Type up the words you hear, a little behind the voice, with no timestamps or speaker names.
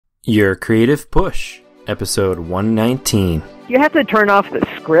Your Creative Push, episode 119. You have to turn off the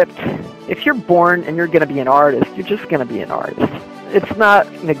script. If you're born and you're going to be an artist, you're just going to be an artist. It's not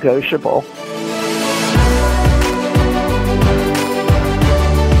negotiable.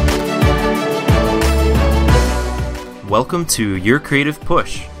 Welcome to Your Creative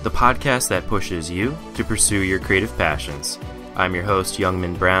Push, the podcast that pushes you to pursue your creative passions. I'm your host,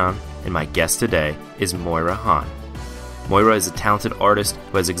 Youngman Brown, and my guest today is Moira Hahn. Moira is a talented artist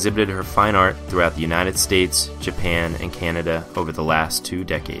who has exhibited her fine art throughout the United States, Japan, and Canada over the last 2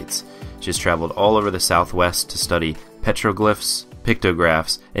 decades. She has traveled all over the Southwest to study petroglyphs,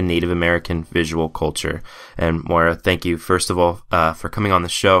 pictographs, and Native American visual culture. And Moira, thank you, first of all, for coming on the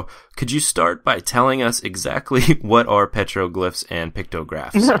show. Could you start by telling us exactly what are petroglyphs and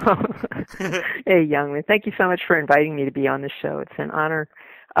pictographs? Hey, Youngman, thank you so much for inviting me to be on the show. It's an honor.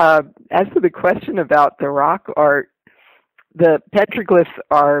 As to the question about the rock art, the petroglyphs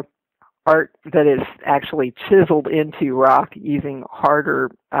are art that is actually chiseled into rock using harder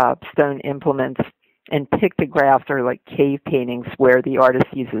stone implements, and pictographs are like cave paintings where the artist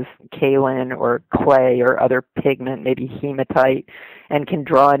uses kaolin or clay or other pigment, maybe hematite, and can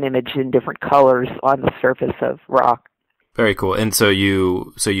draw an image in different colors on the surface of rock. Very cool. And so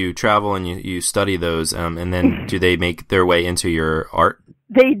you travel and you study those, and then do they make their way into your art?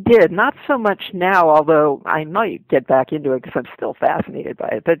 They did. Not so much now, although I might get back into it because I'm still fascinated by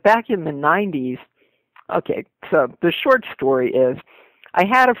it. But back in the 90s, okay, so the short story is I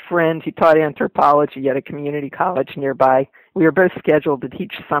had a friend who taught anthropology at a community college nearby. We were both scheduled to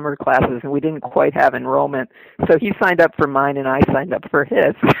teach summer classes, and we didn't quite have enrollment. So he signed up for mine, and I signed up for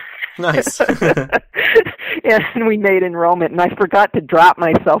his. Nice. And we made enrollment, and I forgot to drop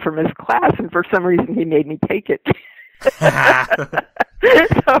myself from his class, and for some reason he made me take it.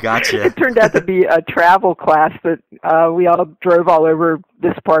 So Gotcha. It turned out to be a travel class that we all drove all over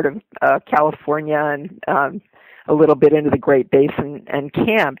this part of California and a little bit into the Great Basin and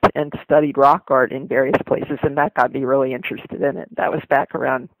camped and studied rock art in various places, and that got me really interested in it. That was back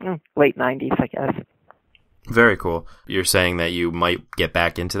around late 90s, I guess. Very cool. You're saying that you might get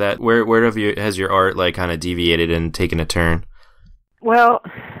back into that. Where has your art like kind of deviated and taken a turn? Well,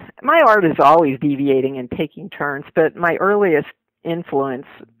 my art is always deviating and taking turns, but my earliest influence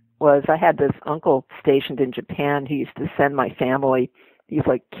was I had this uncle stationed in Japan who used to send my family these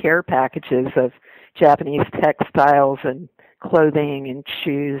like care packages of Japanese textiles and clothing and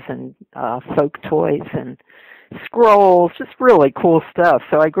shoes and folk toys and scrolls, just really cool stuff.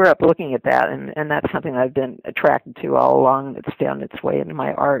 So I grew up looking at that, and that's something I've been attracted to all along that's found its way into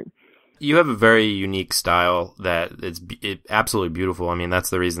my art. You have a very unique style that it's absolutely beautiful. I mean, that's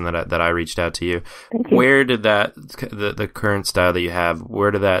the reason that I reached out to you. Thank you. Where did the current style that you have,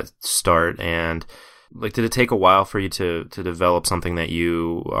 where did that start? And like, did it take a while for you to develop something that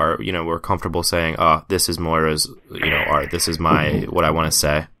you are, were comfortable saying, oh, this is Moira's, art. This is what I want to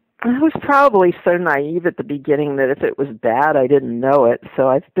say. I was probably so naive at the beginning that if it was bad, I didn't know it. So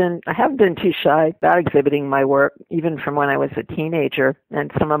I haven't been too shy about exhibiting my work, even from when I was a teenager.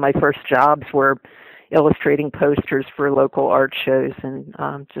 And some of my first jobs were illustrating posters for local art shows and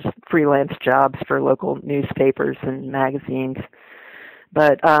just freelance jobs for local newspapers and magazines.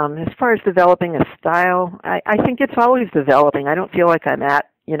 But as far as developing a style, I think it's always developing. I don't feel like I'm at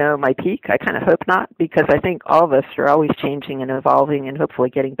my peak. I kind of hope not, because I think all of us are always changing and evolving and hopefully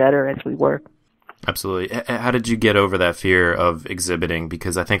getting better as we work. Absolutely. How did you get over that fear of exhibiting?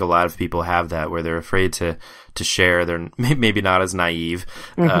 Because I think a lot of people have that, where they're afraid to share. They're maybe not as naive.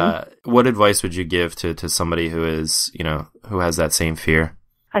 Mm-hmm. What advice would you give to somebody who is, who has that same fear?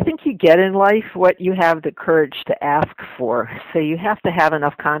 I think you get in life what you have the courage to ask for. So you have to have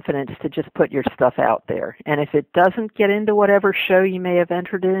enough confidence to just put your stuff out there. And if it doesn't get into whatever show you may have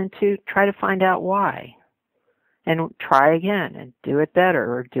entered it into, try to find out why. And try again and do it better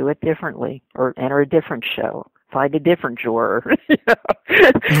or do it differently or enter a different show. Find a different juror.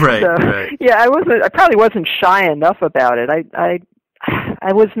 Right, so, right. Yeah, I probably wasn't shy enough about it.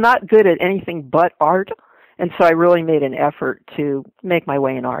 I was not good at anything but art. And so I really made an effort to make my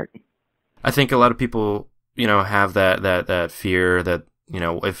way in art. I think a lot of people, have that fear that,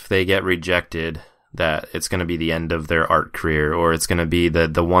 if they get rejected, that it's going to be the end of their art career, or it's going to be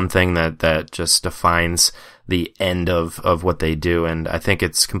the one thing that just defines the end of what they do. And I think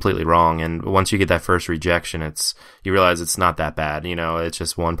it's completely wrong. And once you get that first rejection, you realize it's not that bad. It's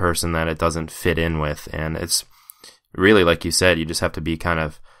just one person that it doesn't fit in with. And it's really, like you said, you just have to be kind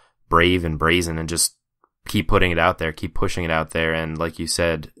of brave and brazen and just keep putting it out there, keep pushing it out there. And like you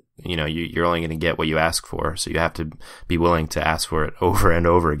said, you're only going to get what you ask for. So you have to be willing to ask for it over and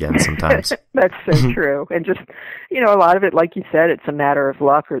over again sometimes. That's so true. And just, a lot of it, like you said, it's a matter of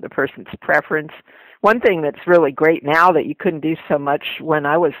luck or the person's preference. One thing that's really great now that you couldn't do so much when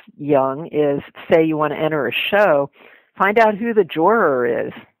I was young is, say you want to enter a show, find out who the juror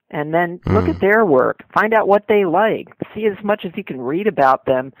is, and then look at their work. Find out what they like. See as much as you can read about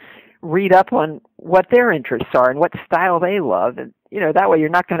them. Read up on what their interests are and what style they love. And, that way you're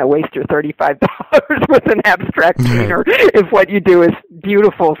not going to waste your $35 with an abstract painter if what you do is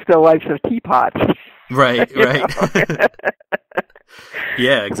beautiful still lifes of teapots. Right.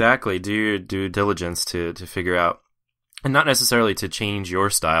 Yeah, exactly. Do your due diligence to figure out, and not necessarily to change your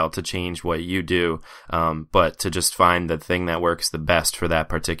style, to change what you do, but to just find the thing that works the best for that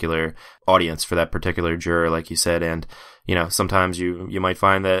particular audience, for that particular juror, like you said. And, sometimes you might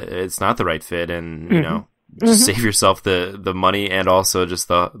find that it's not the right fit, and, just save yourself the money and also just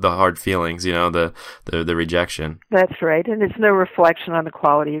the hard feelings, the rejection. That's right. And it's no reflection on the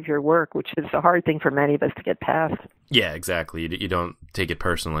quality of your work, which is a hard thing for many of us to get past. Yeah, exactly. You don't take it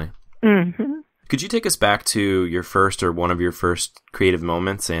personally. Mm-hmm. Could you take us back to your first or one of your first creative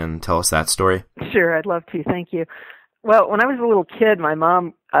moments and tell us that story? Sure, I'd love to. Thank you. Well, when I was a little kid, my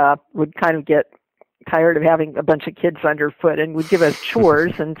mom would kind of get tired of having a bunch of kids underfoot and would give us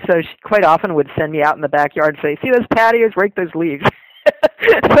chores, and so she quite often would send me out in the backyard and say, see those patios, rake those leaves.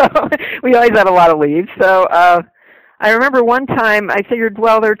 So we always had a lot of leaves. So I remember one time I figured,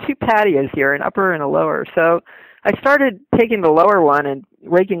 well, there are two patios here, an upper and a lower. So I started taking the lower one and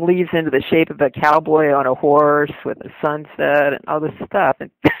raking leaves into the shape of a cowboy on a horse with a sunset and all this stuff.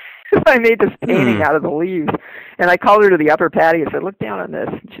 And I made this painting out of the leaves. And I called her to the upper patio and said, look down on this.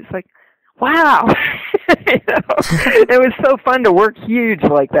 And she's like, wow. It was so fun to work huge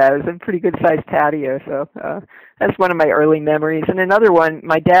like that. It was a pretty good-sized patio. So that's one of my early memories. And another one,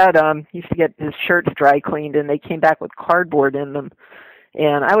 my dad used to get his shirts dry cleaned, and they came back with cardboard in them.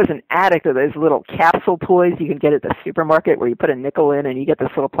 And I was an addict of those little capsule toys you can get at the supermarket where you put a nickel in and you get this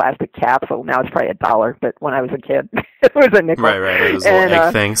little plastic capsule. Now it's probably $1, but when I was a kid, it was a nickel. Right. Those little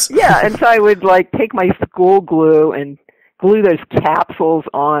egg things. Yeah, and so I would take my school glue and glue those capsules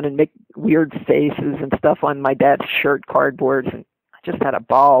on and make weird faces and stuff on my dad's shirt cardboards. And I just had a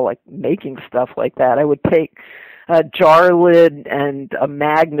ball making stuff like that. I would take a jar lid and a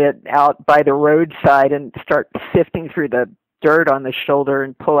magnet out by the roadside and start sifting through the dirt on the shoulder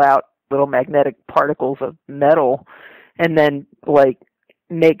and pull out little magnetic particles of metal, and then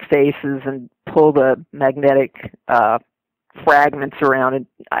make faces and pull the magnetic fragments around. And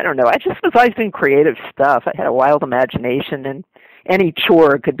I don't know, I just was always doing creative stuff. I had a wild imagination, and any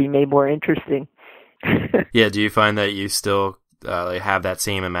chore could be made more interesting. Yeah, do you find that you still have that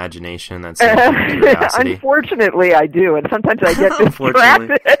same imagination, that same curiosity? Unfortunately, I do, and sometimes I get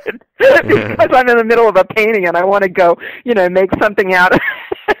distracted because I'm in the middle of a painting and I want to go, make something out of,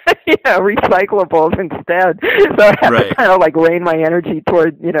 recyclables instead. So I have to kind of rein my energy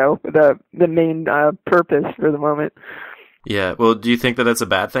toward, the main purpose for the moment. Yeah, well, do you think that that's a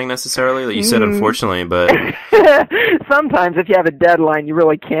bad thing necessarily? Like you said, unfortunately, but sometimes if you have a deadline, you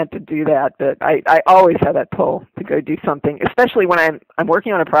really can't do that. But I always have that pull to go do something, especially when I'm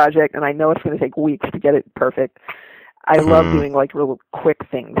working on a project and I know it's going to take weeks to get it perfect. I love doing real quick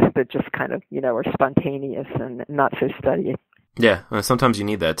things that just kind of are spontaneous and not so studied. Yeah, sometimes you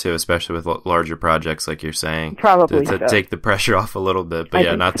need that too, especially with larger projects like you're saying. Probably to take the pressure off a little bit,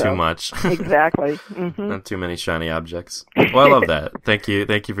 but not too much. Exactly. Mm-hmm. Not too many shiny objects. Well, I love that. Thank you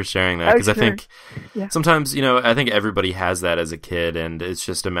for sharing that, because I think sometimes I think everybody has that as a kid, and it's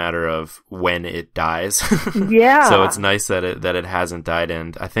just a matter of when it dies. Yeah. So it's nice that it hasn't died,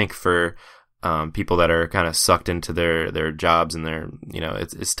 and I think for people that are kind of sucked into their jobs and their,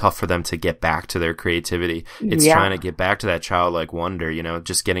 it's tough for them to get back to their creativity. It's trying to get back to that childlike wonder,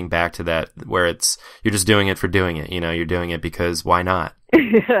 just getting back to that where you're just doing it for doing it, you're doing it because why not?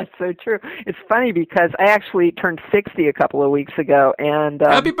 That's so true. It's funny because I actually turned 60 a couple of weeks ago, and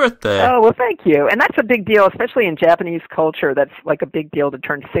happy birthday! Oh, well, thank you. And that's a big deal, especially in Japanese culture. That's a big deal to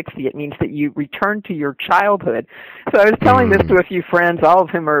turn 60. It means that you return to your childhood. So I was telling this to a few friends, all of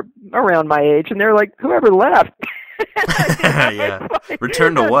whom are around my age, and they're like, "Whoever left." Yeah.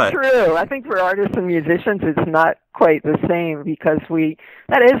 Return to what? True. I think for artists and musicians, it's not quite the same because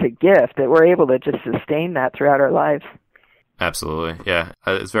that is a gift that we're able to just sustain that throughout our lives. Absolutely. Yeah.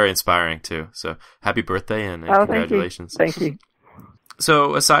 It's very inspiring too. So happy birthday and congratulations. Thank you.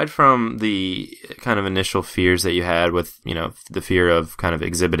 So aside from the kind of initial fears that you had with, the fear of kind of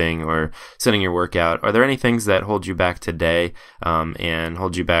exhibiting or sending your work out, are there any things that hold you back today and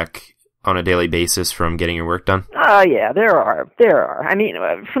hold you back on a daily basis from getting your work done? Oh, yeah, there are. I mean,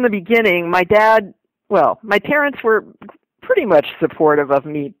 from the beginning, my parents were pretty much supportive of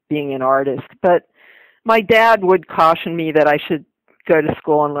me being an artist, but my dad would caution me that I should go to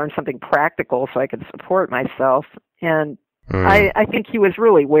school and learn something practical so I could support myself. And I think he was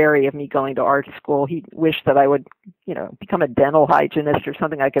really wary of me going to art school. He wished that I would, become a dental hygienist or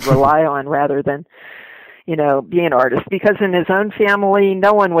something I could rely on rather than, be an artist. Because in his own family,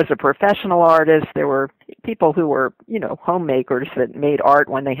 no one was a professional artist. There were people who were, homemakers that made art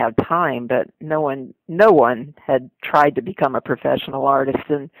when they had time, but no one had tried to become a professional artist.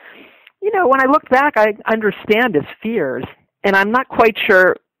 And, when I look back, I understand his fears, and I'm not quite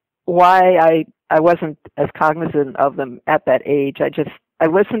sure why I wasn't as cognizant of them at that age. I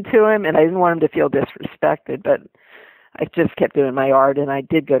listened to him, and I didn't want him to feel disrespected, but I just kept doing my art, and I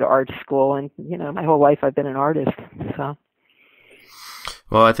did go to art school, and, my whole life I've been an artist, so.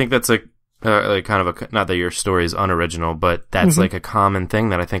 Well, I think that's like kind of not that your story is unoriginal, but that's like a common thing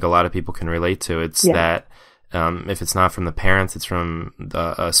that I think a lot of people can relate to. It's that if it's not from the parents, it's from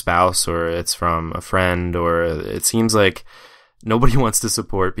a spouse, or it's from a friend, or it seems like nobody wants to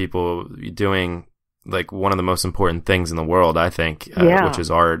support people doing like one of the most important things in the world, I think, which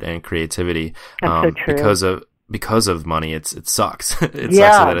is art and creativity. That's so true. Because of money, it sucks. It sucks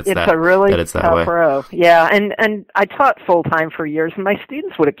that it's a really that way. Row. Yeah, and I taught full time for years, and my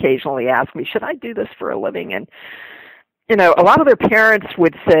students would occasionally ask me, "Should I do this for a living?" And a lot of their parents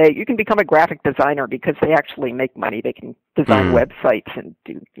would say, "You can become a graphic designer because they actually make money. They can design websites and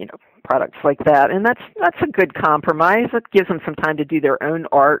do products like that." And that's a good compromise. It gives them some time to do their own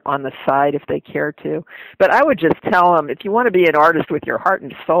art on the side if they care to. But I would just tell them, if you want to be an artist with your heart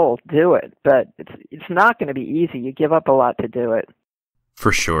and soul, do it. But it's not going to be easy. You give up a lot to do it.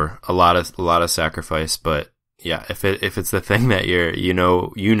 For sure, a lot of sacrifice. But yeah, if it's the thing that you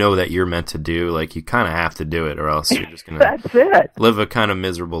know that you're meant to do, like, you kind of have to do it, or else you're just gonna that's it. Live a kind of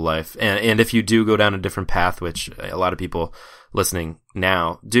miserable life. And if you do go down a different path, which a lot of people listening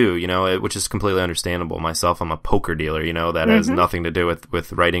now do, which is completely understandable. Myself, I'm a poker dealer, that has nothing to do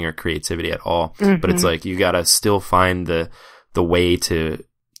with writing or creativity at all. But it's like you gotta still find the way to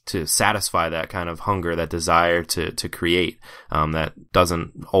satisfy that kind of hunger, that desire to create, that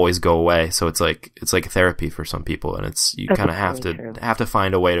doesn't always go away. So it's like therapy for some people, and you kind of have to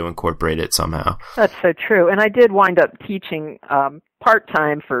find a way to incorporate it somehow. That's so true. And I did wind up teaching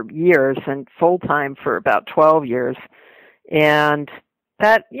part-time for years and full-time for about 12 years. And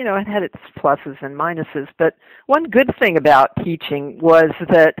that, it had its pluses and minuses. But one good thing about teaching was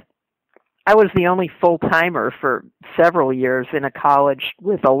that I was the only full-timer for several years in a college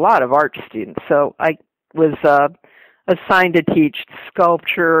with a lot of art students. So I was assigned to teach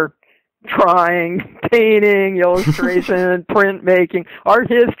sculpture, drawing, painting, illustration, printmaking, art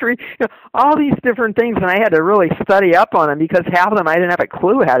history, all these different things. And I had to really study up on them because half of them I didn't have a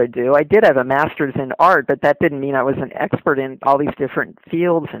clue how to do. I did have a master's in art, but that didn't mean I was an expert in all these different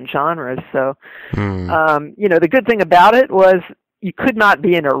fields and genres. So, the good thing about it was you could not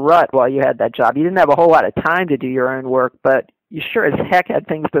be in a rut while you had that job. You didn't have a whole lot of time to do your own work, but you sure as heck had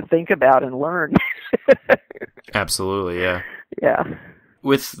things to think about and learn. Absolutely, yeah. Yeah.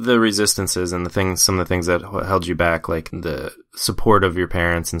 With the resistances and some of the things that held you back, like the support of your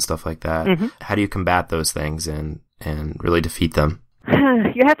parents and stuff like that, how do you combat those things and really defeat them?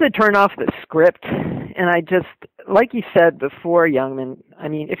 You have to turn off the script. And I just, like you said before, Youngman, I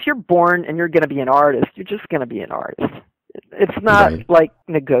mean, if you're born and you're going to be an artist, you're just going to be an artist. It's not like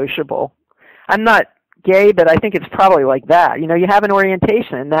negotiable. I'm not gay, but I think it's probably like that. You have an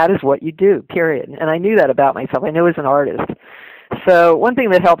orientation, and that is what you do, period. And I knew that about myself. I knew as an artist. So one thing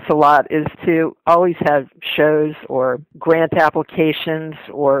that helps a lot is to always have shows or grant applications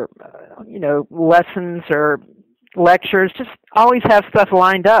or, lessons or lectures. Just always have stuff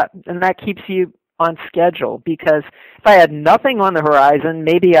lined up, and that keeps you on schedule. Because if I had nothing on the horizon,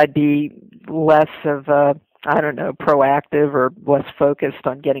 maybe I'd be less of proactive or less focused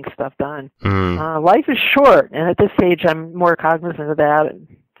on getting stuff done. Life is short, and at this age, I'm more cognizant of that.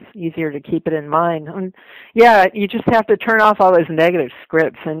 It's easier to keep it in mind. And you just have to turn off all those negative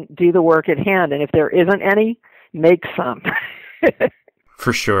scripts and do the work at hand. And if there isn't any, make some.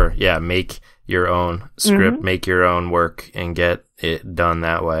 For sure. Yeah, make your own script, make your own work, and get it done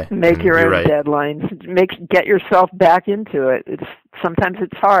that way. Make your own deadlines. Get yourself back into it. Sometimes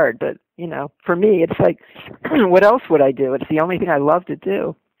it's hard, but for me, it's like, what else would I do? It's the only thing I love to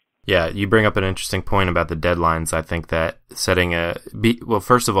do. Yeah, you bring up an interesting point about the deadlines. I think that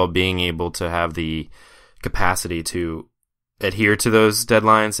first of all, being able to have the capacity to adhere to those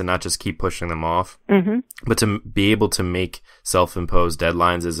deadlines and not just keep pushing them off. Mm-hmm. But to be able to make self-imposed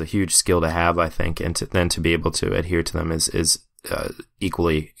deadlines is a huge skill to have, I think, and then to be able to adhere to them is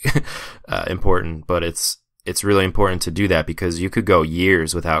equally important. But it's really important to do that because you could go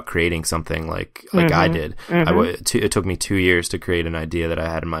years without creating something like mm-hmm. I did. Mm-hmm. It took me 2 years to create an idea that I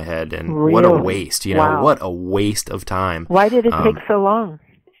had in my head, and really? What a waste! Wow. What a waste of time. Why did it take so long?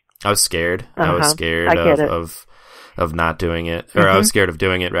 I was scared. Uh-huh. I was scared of not doing it, or mm-hmm. I was scared of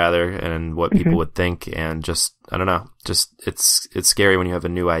doing it rather, and what people mm-hmm. would think, and just I don't know. Just it's scary when you have a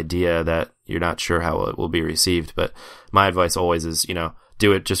new idea that you're not sure how it will be received. But my advice always is,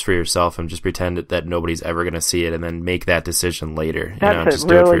 do it just for yourself and just pretend that nobody's ever going to see it, and then make that decision later. That's just a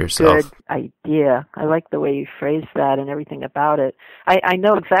really do it for yourself. Good idea. I like the way you phrased that and everything about it. I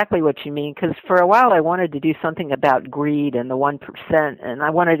know exactly what you mean, because for a while I wanted to do something about greed and the 1%, and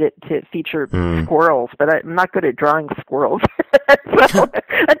I wanted it to feature squirrels, but I'm not good at drawing squirrels. So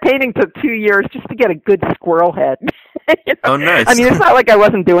that painting took 2 years just to get a good squirrel head. Oh, nice. I mean, it's not like I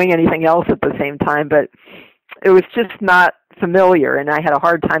wasn't doing anything else at the same time, but it was just not familiar, and I had a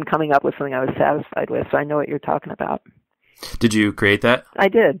hard time coming up with something I was satisfied with, so I know what you're talking about. Did you create that? I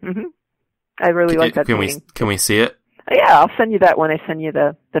did. Mm-hmm. I really like that painting. Can we see it? Yeah, I'll send you that when I send you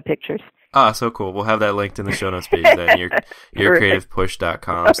the pictures. Ah, so cool. We'll have that linked in the show notes page then,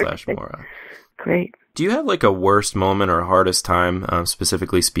 yourcreativepush.com/Moira. Great. Do you have like a worst moment or hardest time,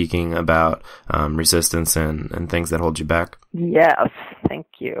 specifically speaking about resistance and things that hold you back? Yes, thank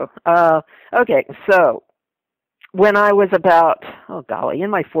you. Okay, so when I was about, in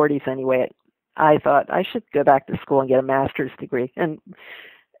my 40s anyway, I thought I should go back to school and get a master's degree. And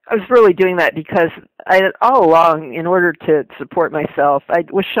I was really doing that because all along, in order to support myself, I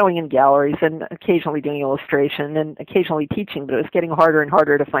was showing in galleries and occasionally doing illustration and occasionally teaching, but it was getting harder and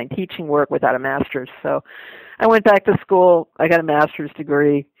harder to find teaching work without a master's. So I went back to school, I got a master's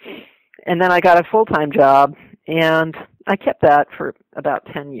degree, and then I got a full-time job, and I kept that for about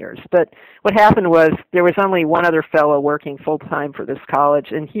 10 years. But what happened was there was only one other fellow working full-time for this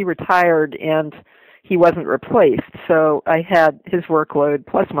college, and he retired, and he wasn't replaced. So I had his workload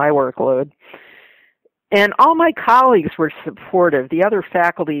plus my workload. And all my colleagues were supportive. The other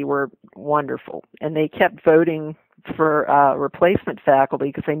faculty were wonderful, and they kept voting for replacement faculty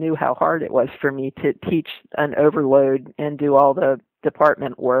because they knew how hard it was for me to teach an overload and do all the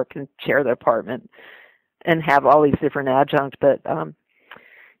department work and chair the department and have all these different adjuncts, but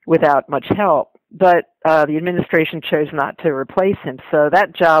without much help. But the administration chose not to replace him, so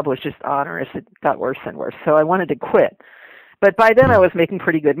that job was just onerous. It got worse and worse, so I wanted to quit. But by then I was making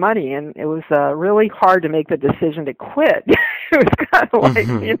pretty good money, and it was really hard to make the decision to quit. It was kind of like,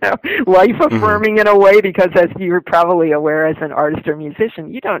 life-affirming in a way, because as you're probably aware as an artist or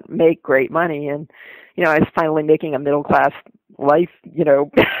musician, you don't make great money. And, I was finally making a middle-class life,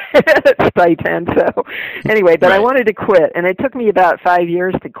 stipend. So anyway, but right. I wanted to quit, and it took me about 5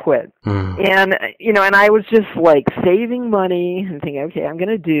 years to quit. And, and I was just like saving money and thinking, okay, I'm going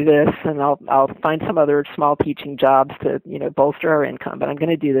to do this, and I'll find some other small teaching jobs to, bolster our income, but I'm going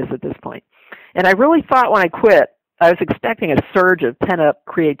to do this at this point. And I really thought when I quit, I was expecting a surge of pent-up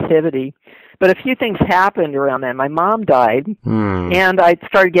creativity, but a few things happened around then. My mom died, and I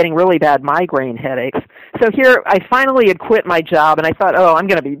started getting really bad migraine headaches. So here, I finally had quit my job, and I thought, I'm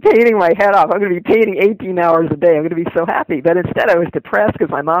going to be painting my head off. I'm going to be painting 18 hours a day. I'm going to be so happy. But instead, I was depressed because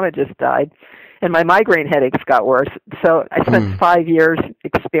my mom had just died, and my migraine headaches got worse. So I spent 5 years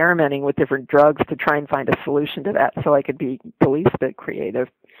experimenting with different drugs to try and find a solution to that so I could be the least bit creative.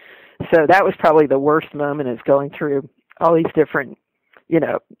 So that was probably the worst moment, is going through all these different,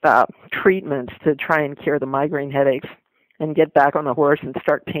 treatments to try and cure the migraine headaches and get back on the horse and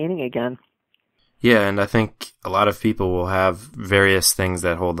start painting again. Yeah, and I think a lot of people will have various things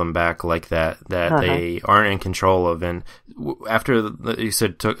that hold them back like that they aren't in control of. And after, you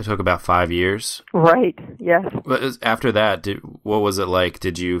said it took about 5 years? Right, yes. But after that, what was it like?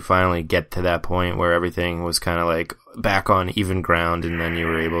 Did you finally get to that point where everything was kind of like back on even ground, and then you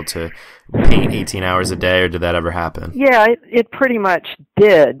were able to paint 18 hours a day, or did that ever happen? Yeah, it pretty much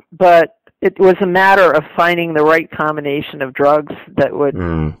did, but it was a matter of finding the right combination of drugs that would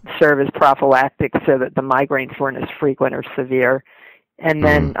serve as prophylactic so that the migraines weren't as frequent or severe. And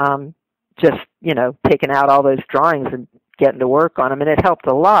then just, taking out all those drawings and getting to work on them. And it helped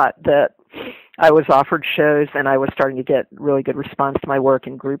a lot that I was offered shows, and I was starting to get really good response to my work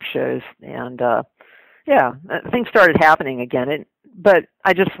in group shows. And, things started happening again. But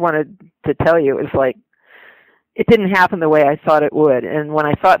I just wanted to tell you, it was like, it didn't happen the way I thought it would. And when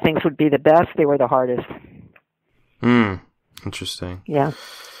I thought things would be the best, they were the hardest. Interesting. Yeah.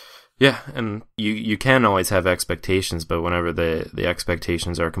 Yeah, and you can always have expectations, but whenever the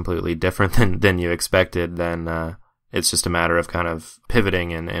expectations are completely different than you expected, then it's just a matter of kind of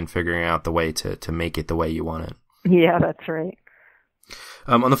pivoting and figuring out the way to make it the way you want it. Yeah, that's right.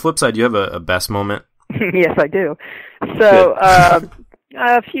 On the flip side, do you have a best moment? Yes, I do. So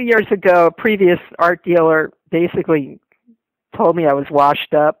a few years ago, a previous art dealer basically told me I was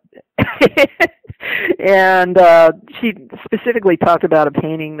washed up. And she specifically talked about a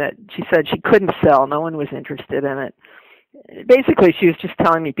painting that she said she couldn't sell. No one was interested in it. Basically, she was just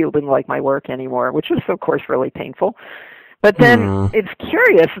telling me people didn't like my work anymore, which was, of course, really painful. But then it's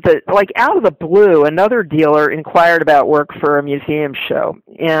curious that, like, out of the blue, another dealer inquired about work for a museum show,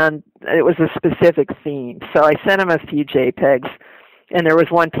 and it was a specific theme. So I sent him a few JPEGs, and there was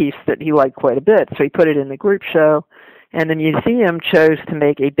one piece that he liked quite a bit, so he put it in the group show. And the museum chose to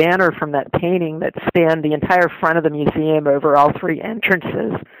make a banner from that painting that spanned the entire front of the museum over all three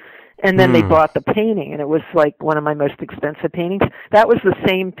entrances. And then they bought the painting, and it was like one of my most expensive paintings. That was the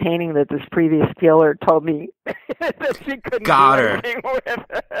same painting that this previous dealer told me that she couldn't do anything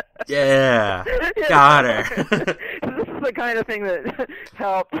with. Yeah, got her. This is the kind of thing that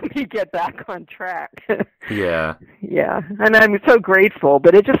helped me get back on track. Yeah. Yeah, and I'm so grateful,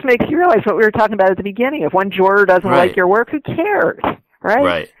 but it just makes you realize what we were talking about at the beginning. If one juror doesn't like your work, who cares, right?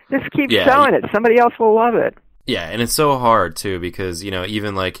 Right. Just keep showing it. Somebody else will love it. Yeah, and it's so hard, too, because,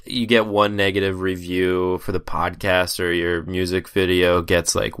 even like you get one negative review for the podcast or your music video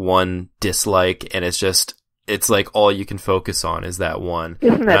gets like one dislike, and it's like all you can focus on is that one.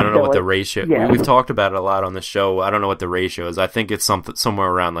 Isn't that I don't know what the ratio. Yeah. We've talked about it a lot on the show. I don't know what the ratio is. I think it's somewhere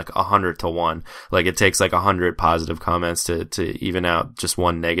around like 100 to 1. Like it takes like 100 positive comments to even out just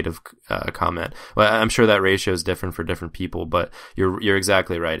one negative comment. Well, I'm sure that ratio is different for different people, but you're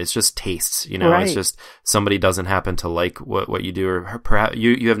exactly right. It's just tastes. Right. It's just somebody doesn't happen to like what you do, or perhaps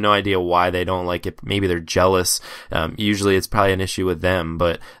you have no idea why they don't like it. Maybe they're jealous. Usually it's probably an issue with them,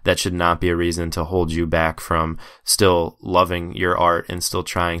 but that should not be a reason to hold you back from still loving your art and still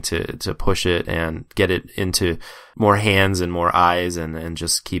trying to push it and get it into more hands and more eyes and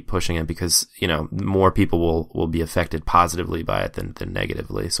just keep pushing it, because more people will be affected positively by it than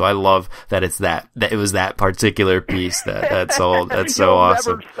negatively. So I love that it was that particular piece that sold. That's so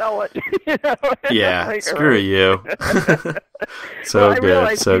awesome. Never sell it. Yeah, like, screw you. So well, I good,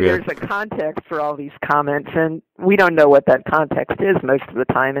 realize so good. There's a context for all these comments, and we don't know what that context is most of the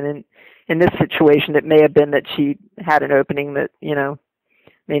time. And in this situation, it may have been that she had an opening that,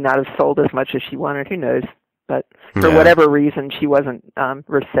 may not have sold as much as she wanted. Who knows? But for whatever reason, she wasn't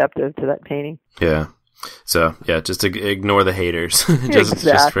receptive to that painting. Yeah. So, just ignore the haters.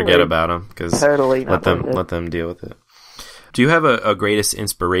 Just forget about them. Cause totally. Let them deal with it. Do you have a greatest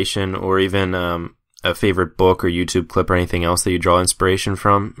inspiration, or even a favorite book or YouTube clip or anything else that you draw inspiration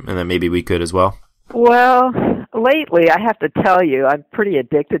from, and that maybe we could as well? Well, lately, I have to tell you, I'm pretty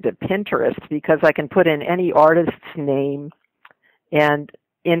addicted to Pinterest, because I can put in any artist's name and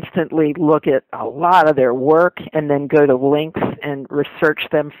instantly look at a lot of their work and then go to links and research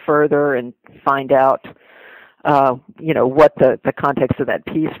them further and find out, what the context of that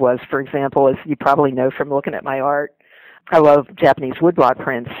piece was. For example, as you probably know from looking at my art, I love Japanese woodblock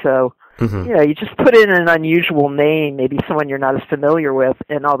prints, so you just put in an unusual name, maybe someone you're not as familiar with,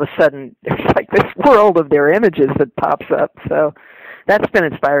 and all of a sudden there's like this world of their images that pops up. So that's been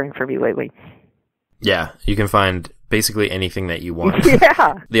inspiring for me lately. Yeah, you can find basically anything that you want.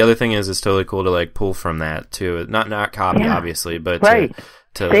 Yeah. The other thing is it's totally cool to like pull from that too. Not copy, obviously, but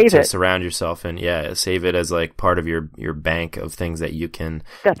to surround yourself and save it as like part of your bank of things that you can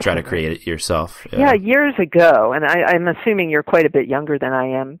try to create it yourself. Yeah, years ago, and I'm assuming you're quite a bit younger than I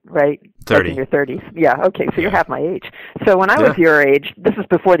am, right? 30. Like in your 30s. Yeah, okay, so you're half my age. So when I was your age, this is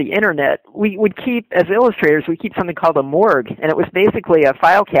before the internet, we would keep, as illustrators, we keep something called a morgue, and it was basically a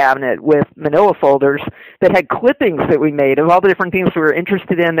file cabinet with manila folders that had clippings that we made of all the different things we were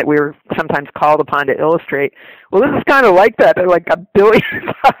interested in that we were sometimes called upon to illustrate. Well, this is kind of like that. They're like a billion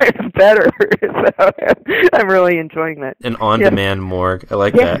times better. So I'm really enjoying that. An on-demand morgue. I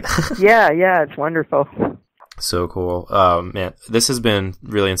like that. Yeah, it's wonderful. So cool. Man, this has been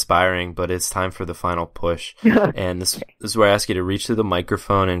really inspiring, but it's time for the final push. And this is where I ask you to reach through the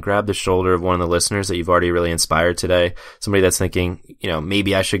microphone and grab the shoulder of one of the listeners that you've already really inspired today. Somebody that's thinking,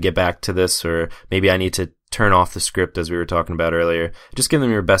 maybe I should get back to this, or maybe I need to turn off the script, as we were talking about earlier. Just give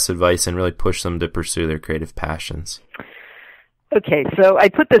them your best advice and really push them to pursue their creative passions. Okay, so I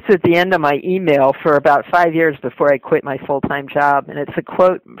put this at the end of my email for about 5 years before I quit my full-time job, and it's a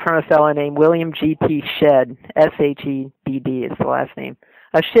quote from a fellow named William G.P. Shedd, S-H-E-D-D is the last name.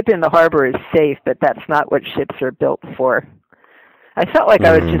 A ship in the harbor is safe, but that's not what ships are built for. I felt like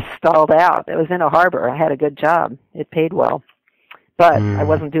I was just stalled out. It was in a harbor. I had a good job. It paid well. But I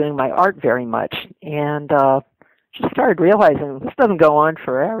wasn't doing my art very much. And just started realizing this doesn't go on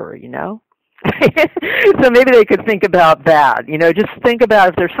forever, you know? So maybe they could think about that. You know, just think about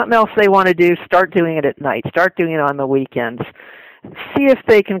if there's something else they want to do, start doing it at night. Start doing it on the weekends. See if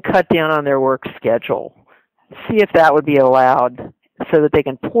they can cut down on their work schedule. See if that would be allowed so that they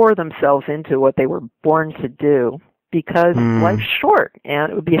can pour themselves into what they were born to do. Because life's short, and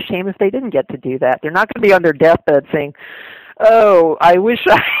it would be a shame if they didn't get to do that. They're not going to be on their deathbed saying, oh, I wish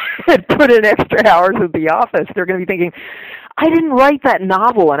I had put in extra hours at the office. They're going to be thinking, I didn't write that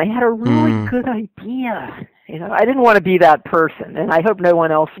novel, and I had a really good idea. You know, I didn't want to be that person, and I hope no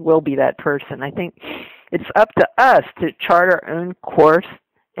one else will be that person. I think it's up to us to chart our own course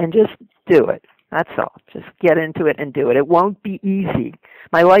and just do it. That's all. Just get into it and do it. It won't be easy.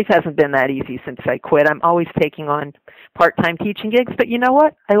 My life hasn't been that easy since I quit. I'm always taking on part-time teaching gigs, but you know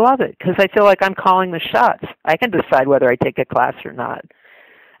what? I love it because I feel like I'm calling the shots. I can decide whether I take a class or not.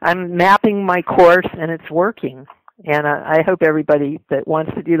 I'm mapping my course, and it's working. And I hope everybody that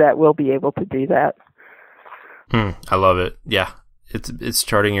wants to do that will be able to do that. I love it. Yeah. It's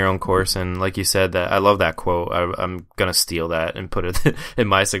charting your own course, and like you said, that I love that quote. I'm gonna steal that and put it in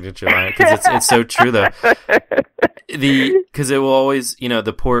my signature line because it's so true though. Because it will always, you know,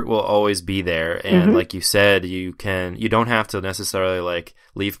 the port will always be there, and like you said, you don't have to necessarily like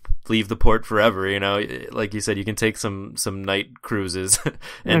leave the port forever. You know, like you said, you can take some night cruises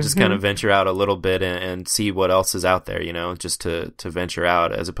and just kind of venture out a little bit and see what else is out there. You know, just to venture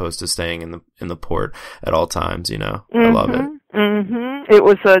out as opposed to staying in the port at all times. You know, I love it. It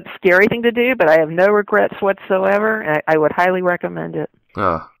was a scary thing to do, but I have no regrets whatsoever. I would highly recommend it.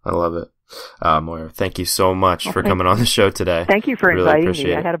 Oh, I love it. Moira, thank you so much for coming on the show today. Thank you for inviting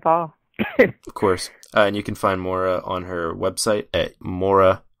me. I had a ball. Of course. And you can find Moira on her website at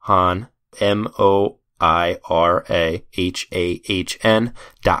Moira Hahn,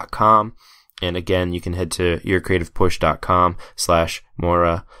 MoiraHahn.com. And again, you can head to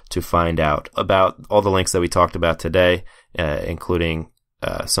yourcreativepush.com/Moira to find out about all the links that we talked about today, including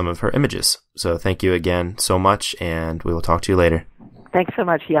some of her images. So thank you again so much, and we will talk to you later. Thanks so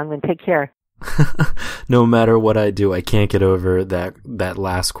much, Youngman. Take care. No matter what I do, I can't get over that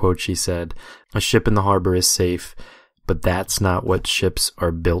last quote she said. A ship in the harbor is safe, but that's not what ships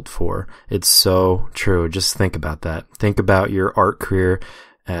are built for. It's so true. Just think about that. Think about your art career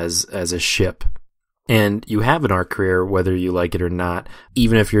as a ship. And you have an art career whether you like it or not,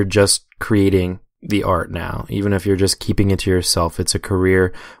 even if you're just creating the art now, even if you're just keeping it to yourself, it's a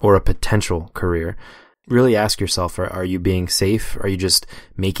career or a potential career. Really ask yourself, are you being safe? Are you just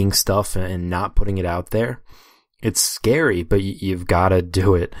making stuff and not putting it out there? It's scary, but you've got to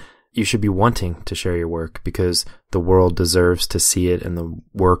do it. You should be wanting to share your work because the world deserves to see it and the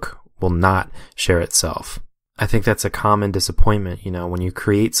work will not share itself. I think that's a common disappointment, you know, when you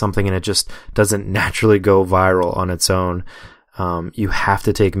create something and it just doesn't naturally go viral on its own. You have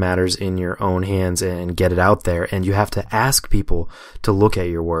to take matters in your own hands and get it out there. And you have to ask people to look at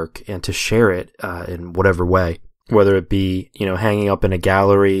your work and to share it in whatever way, whether it be, you know, hanging up in a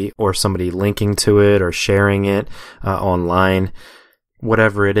gallery or somebody linking to it or sharing it online.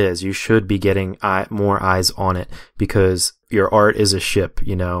 Whatever it is, you should be getting more eyes on it because your art is a ship,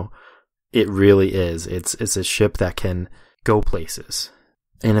 you know. It really is. It's a ship that can go places.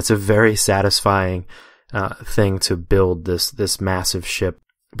 And it's a very satisfying thing to build this massive ship.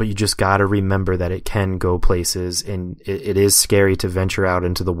 But you just got to remember that it can go places, and it is scary to venture out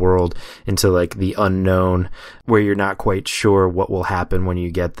into the world, into like the unknown, where you're not quite sure what will happen when you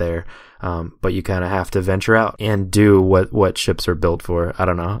get there. But you kind of have to venture out and do what ships are built for. I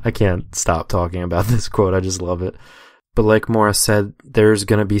don't know. I can't stop talking about this quote. I just love it. But like Moira said, there's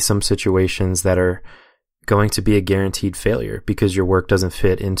going to be some situations that are going to be a guaranteed failure because your work doesn't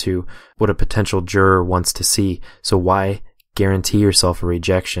fit into what a potential juror wants to see. So why guarantee yourself a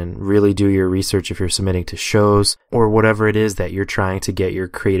rejection? Really do your research if you're submitting to shows or whatever it is that you're trying to get your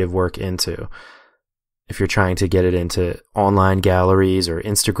creative work into. If you're trying to get it into online galleries or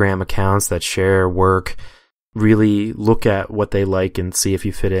Instagram accounts that share work, really look at what they like and see if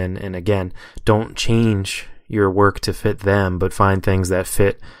you fit in. And again, don't change your work to fit them, but find things that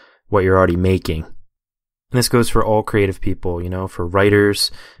fit what you're already making. And this goes for all creative people, you know, for writers,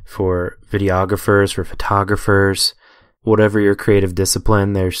 for videographers, for photographers, whatever your creative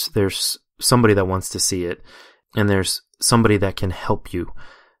discipline, there's somebody that wants to see it, and there's somebody that can help you.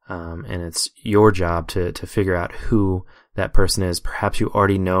 And it's your job to figure out who that person is. Perhaps you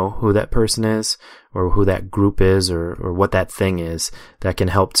already know who that person is or who that group is or what that thing is that can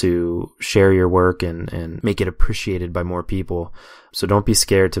help to share your work and make it appreciated by more people. So don't be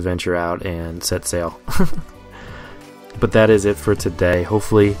scared to venture out and set sail. But that is it for today.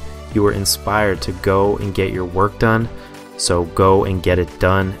 Hopefully you were inspired to go and get your work done. So go and get it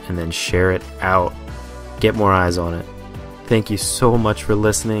done and then share it out. Get more eyes on it. Thank you so much for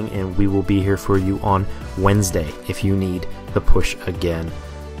listening, and we will be here for you on Wednesday if you need the push again.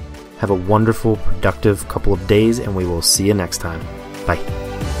 Have a wonderful, productive couple of days, and we will see you next time. Bye.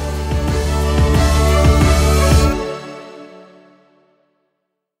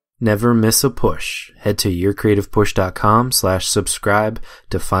 Never miss a push. Head to yourcreativepush.com/subscribe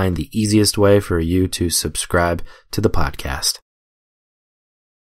to find the easiest way for you to subscribe to the podcast.